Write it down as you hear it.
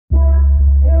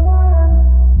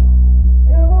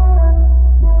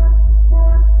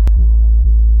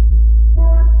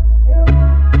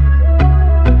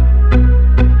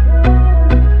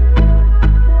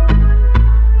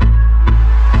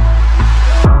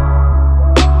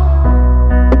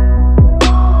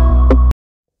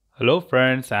Hello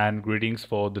friends and greetings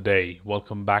for the day.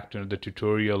 Welcome back to another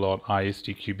tutorial on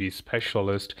ISTQB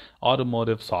Specialist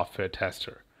Automotive Software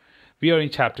Tester. We are in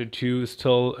chapter 2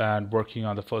 still and working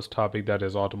on the first topic, that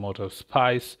is automotive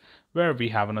spice, where we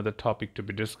have another topic to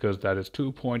be discussed, that is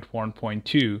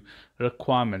 2.1.2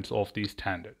 requirements of the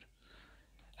standard.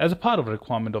 As a part of the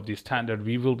requirement of the standard,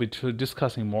 we will be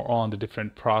discussing more on the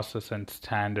different process and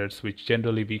standards which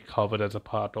generally be covered as a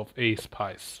part of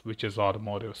ASPICE, which is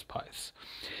automotive spice.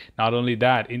 Not only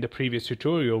that, in the previous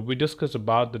tutorial, we discussed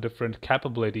about the different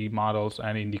capability models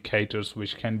and indicators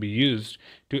which can be used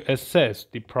to assess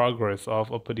the progress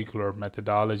of a particular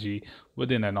methodology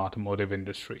within an automotive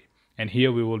industry. And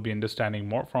here we will be understanding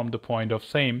more from the point of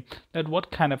saying that what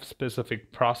kind of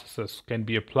specific processes can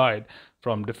be applied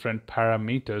from different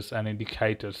parameters and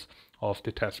indicators of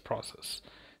the test process.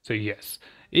 So yes,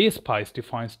 ASPICE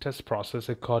defines test process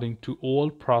according to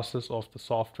all process of the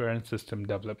software and system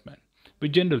development,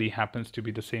 which generally happens to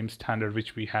be the same standard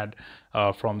which we had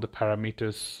from the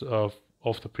parameters of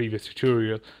the previous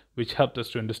tutorial, which helped us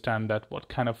to understand that what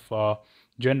kind of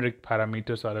generic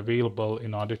parameters are available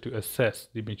in order to assess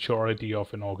the maturity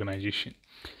of an organization.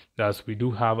 Thus, we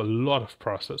do have a lot of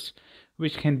process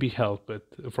which can be helped with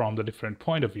from the different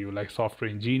point of view, like software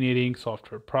engineering,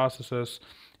 software processes,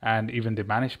 and even the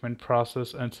management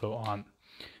process, and so on.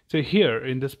 So here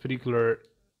in this particular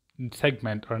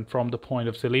segment, and from the point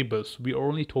of syllabus, we are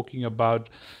only talking about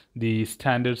the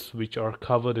standards which are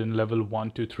covered in level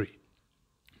 1 to 3.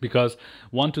 Because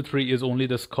 1 to 3 is only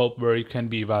the scope where you can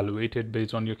be evaluated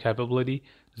based on your capability.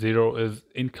 0 is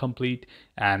incomplete,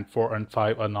 and 4 and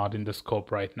 5 are not in the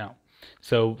scope right now.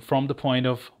 So from the point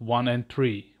of 1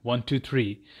 to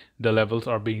 3, the levels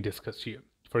are being discussed here.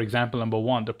 For example, number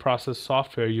 1, the process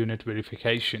software unit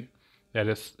verification, that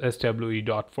is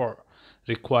SWE.4,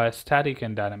 requires static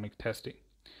and dynamic testing.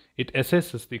 It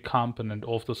assesses the component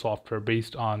of the software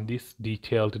based on this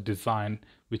detailed design,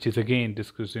 which is again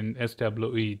discussed in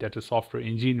SWE, that is software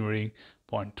engineering,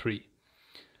 point 3.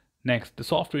 Next, the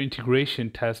software integration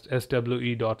test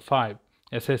SWE.5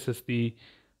 assesses the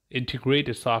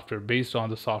integrated software based on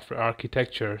the software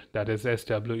architecture, that is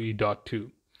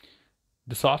SWE.2.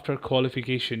 The software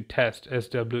qualification test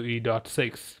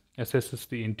SWE.6 assesses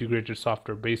the integrated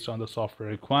software based on the software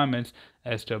requirements,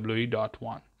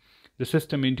 SWE.1. The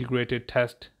system integrated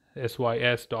test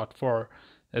SYS.4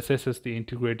 assesses the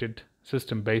integrated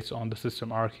system based on the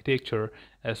system architecture,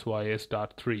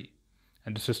 SYS.3.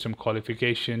 And the system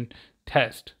qualification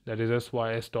test, that is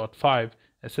SYS.5,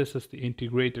 assesses the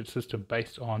integrated system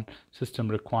based on system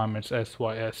requirements,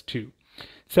 SYS2.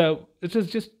 So it is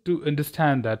just to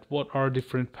understand that what are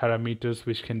different parameters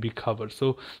which can be covered.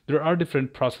 So there are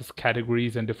different process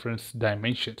categories and different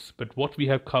dimensions, but what we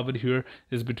have covered here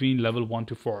is between level 1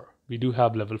 to 4. We do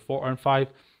have level 4 and 5,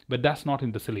 but that's not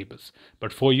in the syllabus.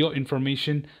 But for your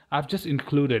information, I've just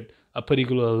included a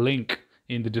particular link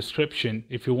in the description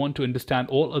if you want to understand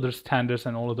all other standards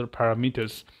and all other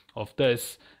parameters of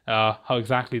this, how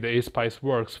exactly the ASPICE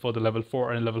works for the level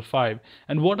 4 and level 5,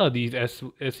 and what are these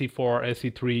SE4,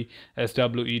 SE3,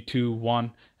 SWE2,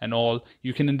 1, and all.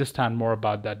 You can understand more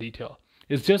about that detail.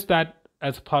 It's just that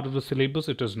as part of the syllabus,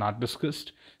 it is not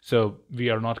discussed, so we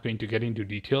are not going to get into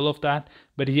detail of that.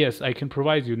 But yes, I can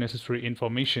provide you necessary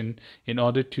information in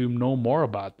order to know more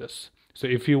about this. So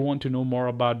if you want to know more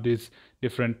about these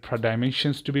different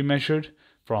dimensions to be measured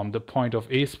from the point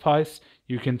of ASPICE,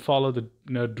 you can follow the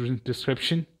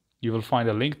description. You will find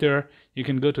a link there. You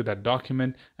can go to that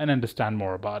document and understand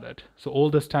more about it. So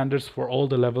all the standards for all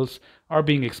the levels are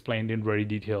being explained in very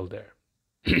detail there.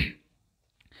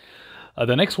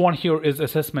 The next one here is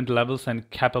assessment levels and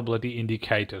capability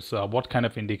indicators. What kind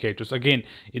of indicators? Again,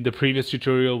 in the previous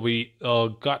tutorial, we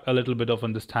got a little bit of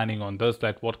understanding on this,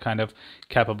 that what kind of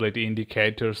capability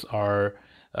indicators are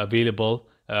available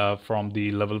from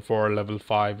the level 4, level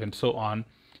 5, and so on.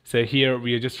 So here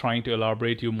we are just trying to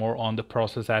elaborate you more on the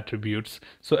process attributes.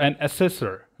 So an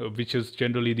assessor, which is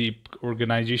generally the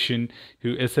organization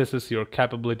who assesses your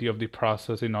capability of the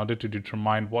process in order to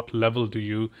determine what level do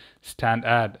you stand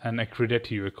at and accredit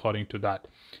you according to that.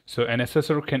 So an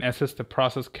assessor can assess the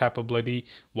process capability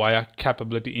via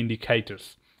capability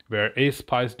indicators, where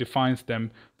ASPICE defines them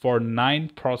for 9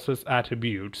 process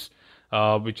attributes,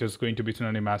 which is going to be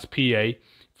synonym as PA,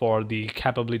 for the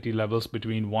capability levels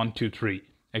between 1 to 3.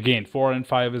 Again, 4 and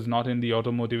 5 is not in the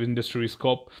automotive industry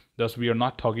scope, thus we are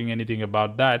not talking anything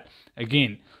about that.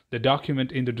 Again, the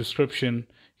document in the description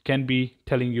can be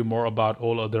telling you more about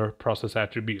all other process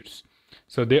attributes.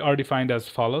 So they are defined as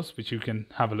follows, which you can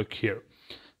have a look here.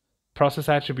 Process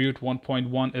attribute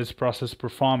 1.1 is process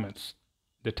performance.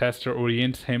 The tester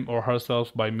orients him or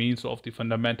herself by means of the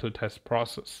fundamental test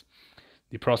process.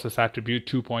 The process attribute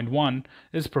 2.1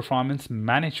 is performance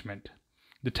management.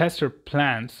 The tester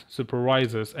plans,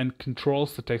 supervises, and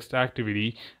controls the test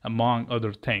activity, among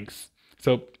other things.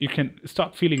 So you can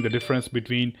start feeling the difference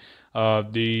between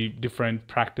the different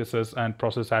practices and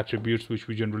process attributes which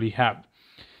we generally have.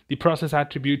 The process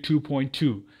attribute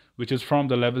 2.2, which is from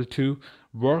the level 2,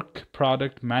 work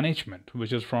product management,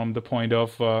 which is from the point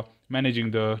of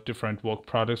managing the different work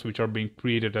products which are being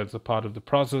created as a part of the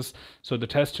process. So the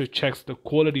tester checks the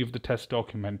quality of the test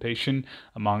documentation,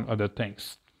 among other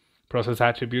things. Process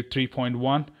attribute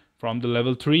 3.1 from the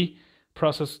level 3,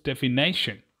 process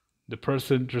definition. The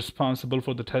person responsible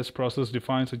for the test process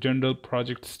defines a general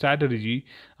project strategy,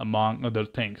 among other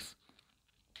things.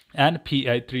 And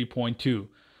PI 3.2,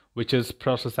 which is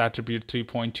process attribute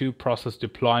 3.2, process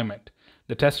deployment.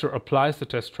 The tester applies the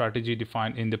test strategy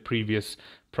defined in the previous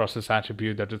process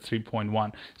attribute, that is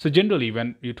 3.1. So generally,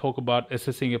 when you talk about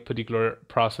assessing a particular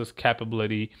process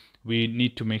capability, we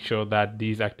need to make sure that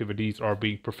these activities are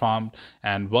being performed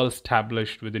and well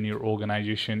established within your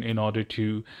organization in order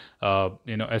to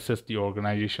assess the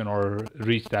organization or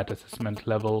reach that assessment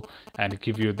level and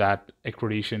give you that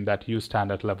accreditation that you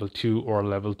stand at level 2 or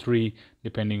level 3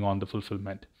 depending on the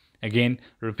fulfillment. Again,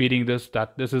 repeating this,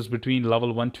 that this is between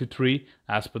level 1 to 3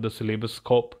 as per the syllabus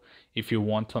scope. If you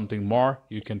want something more,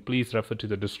 you can please refer to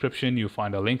the description. You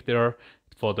find a link there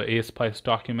for the ISTQB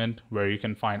document where you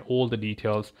can find all the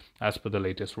details as per the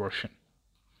latest version.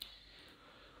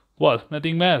 Well,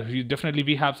 nothing more.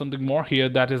 We have something more here,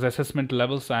 that is assessment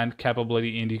levels and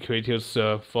capability indicators,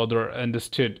 further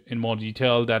understood in more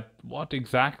detail, that what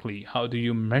exactly, how do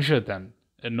you measure them?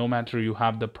 And no matter you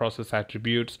have the process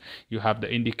attributes, you have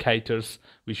the indicators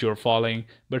which you're following,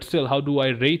 but still, how do I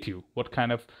rate you? What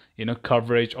kind of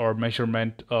coverage or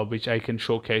measurement which I can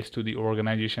showcase to the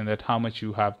organization that how much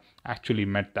you have actually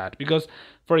met that? Because,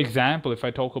 for example, if I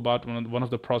talk about one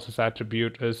of the process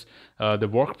attribute is the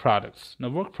work products. Now,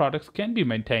 work products can be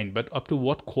maintained, but up to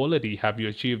what quality have you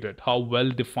achieved it? How well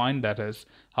defined that is?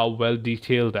 How well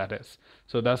detailed that is?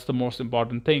 So that's the most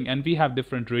important thing. And we have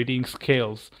different rating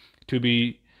scales to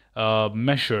be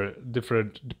measure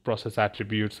different process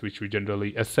attributes which we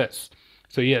generally assess.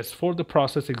 So yes, for the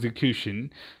process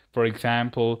execution, for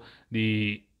example,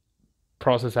 the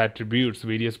process attributes,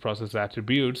 various process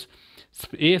attributes,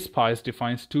 ISTQB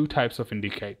defines two types of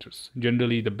indicators,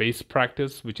 generally the base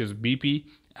practice, which is BP,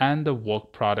 and the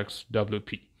work products,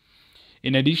 WP.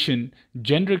 In addition,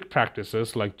 generic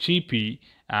practices like GP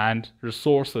and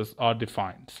resources are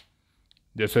defined.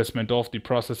 The assessment of the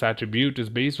process attribute is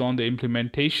based on the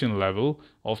implementation level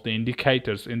of the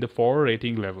indicators in the 4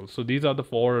 rating levels. So these are the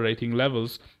 4 rating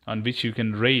levels on which you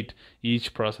can rate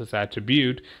each process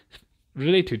attribute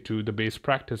related to the base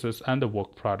practices and the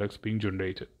work products being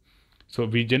generated. So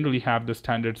we generally have the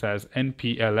standards as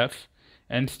NPLF.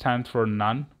 N stands for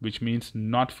none, which means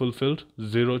not fulfilled,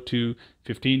 0 to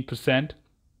 15%.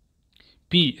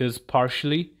 P is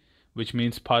partially, which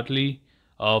means partly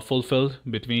fulfilled,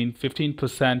 between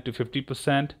 15% to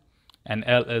 50%, and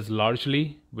L is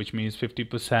largely, which means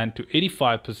 50% to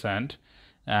 85%,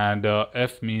 and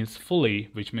F means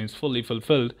fully, which means fully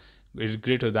fulfilled, is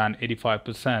greater than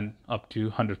 85% up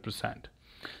to 100%.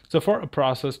 So for a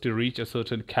process to reach a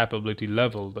certain capability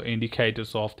level, the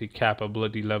indicators of the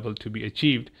capability level to be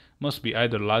achieved must be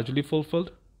either largely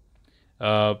fulfilled,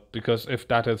 because if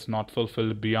that is not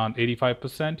fulfilled beyond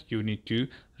 85%, you need to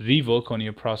rework on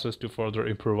your process to further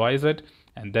improvise it,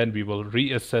 and then we will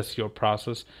reassess your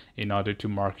process in order to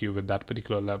mark you with that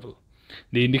particular level.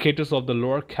 The indicators of the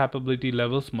lower capability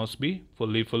levels must be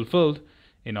fully fulfilled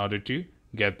in order to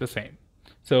get the same.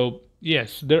 So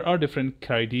yes, there are different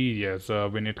criteria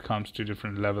when it comes to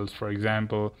different levels. For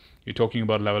example, you're talking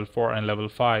about level 4 and level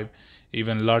 5.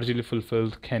 Even largely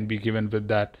fulfilled can be given with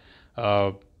that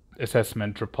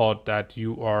assessment report that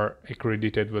you are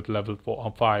accredited with level 4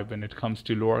 or 5. When it comes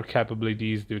to lower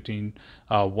capabilities between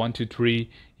 1 to 3,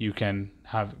 you can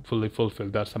have fully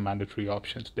fulfilled. That's a mandatory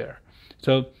options there.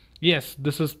 So yes,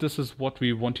 this is what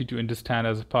we wanted to understand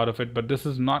as a part of it, but this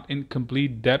is not in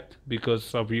complete depth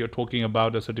because we are talking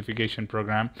about a certification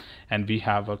program and we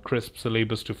have a crisp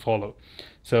syllabus to follow.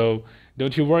 So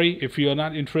don't you worry, if you are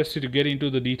not interested to get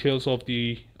into the details of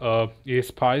the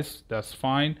ISTQB, that's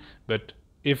fine, but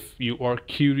if you are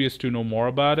curious to know more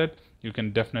about it, you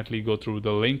can definitely go through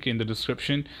the link in the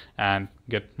description and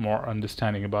get more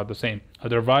understanding about the same.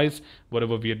 Otherwise,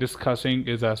 whatever we are discussing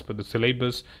is as per the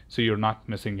syllabus, so you're not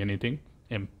missing anything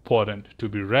important to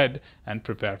be read and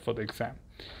prepared for the exam.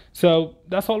 So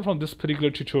that's all from this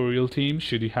particular tutorial team.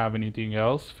 Should you have anything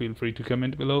else, feel free to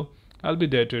comment below. I'll be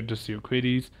there to address your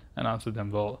queries and answer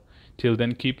them well. Till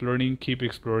then, keep learning, keep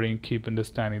exploring, keep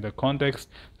understanding the context.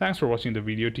 Thanks for watching the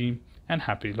video, team, and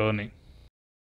happy learning.